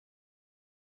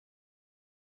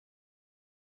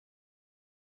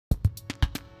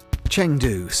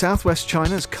Chengdu, southwest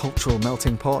China's cultural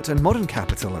melting pot and modern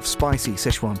capital of spicy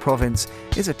Sichuan province,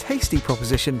 is a tasty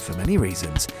proposition for many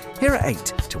reasons. Here are 8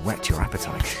 to whet your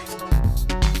appetite.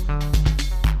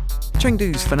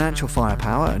 Chengdu's financial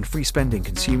firepower and free-spending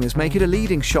consumers make it a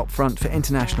leading shopfront for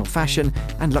international fashion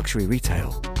and luxury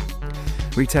retail.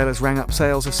 Retailers rang up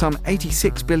sales of some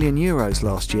 €86 billion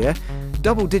last year,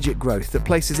 double-digit growth that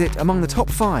places it among the top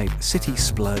 5 city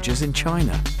splurgers in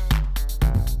China.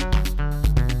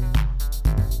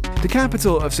 The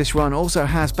capital of Sichuan also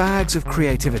has bags of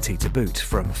creativity to boot,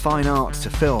 from fine art to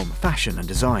film, fashion and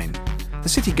design. The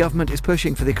city government is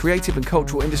pushing for the creative and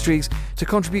cultural industries to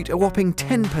contribute a whopping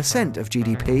 10% of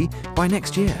GDP by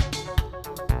next year.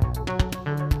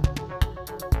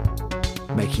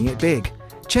 Making it big,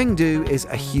 Chengdu is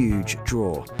a huge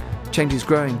draw. Chengdu's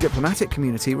growing diplomatic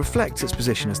community reflects its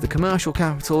position as the commercial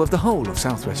capital of the whole of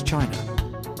southwest China.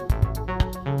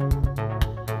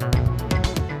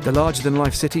 The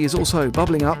larger-than-life city is also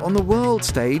bubbling up on the world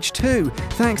stage too,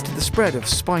 thanks to the spread of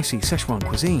spicy Sichuan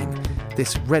cuisine.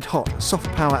 This red-hot,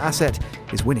 soft-power asset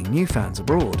is winning new fans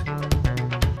abroad.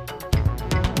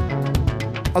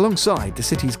 Alongside the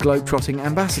city's globe-trotting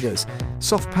ambassadors,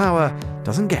 soft power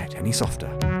doesn't get any softer.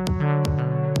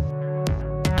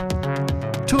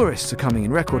 Tourists are coming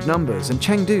in record numbers, and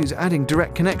Chengdu's adding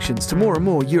direct connections to more and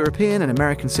more European and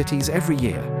American cities every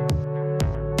year.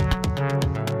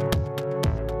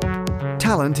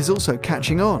 Talent is also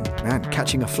catching on and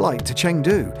catching a flight to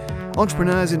Chengdu.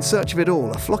 Entrepreneurs in search of it all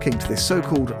are flocking to this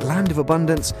so-called land of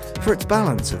abundance for its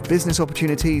balance of business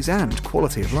opportunities and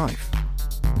quality of life.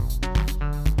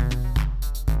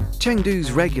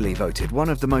 Chengdu's regularly voted one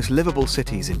of the most livable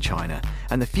cities in China,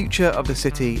 and the future of the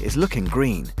city is looking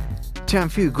green.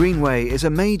 Tianfu Greenway is a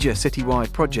major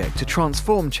citywide project to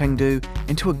transform Chengdu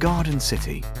into a garden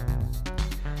city.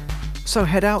 So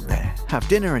head out there, have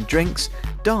dinner and drinks,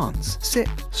 dance, sip,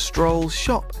 stroll,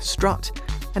 shop, strut,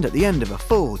 and at the end of a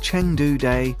full Chengdu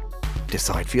day,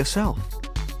 decide for yourself.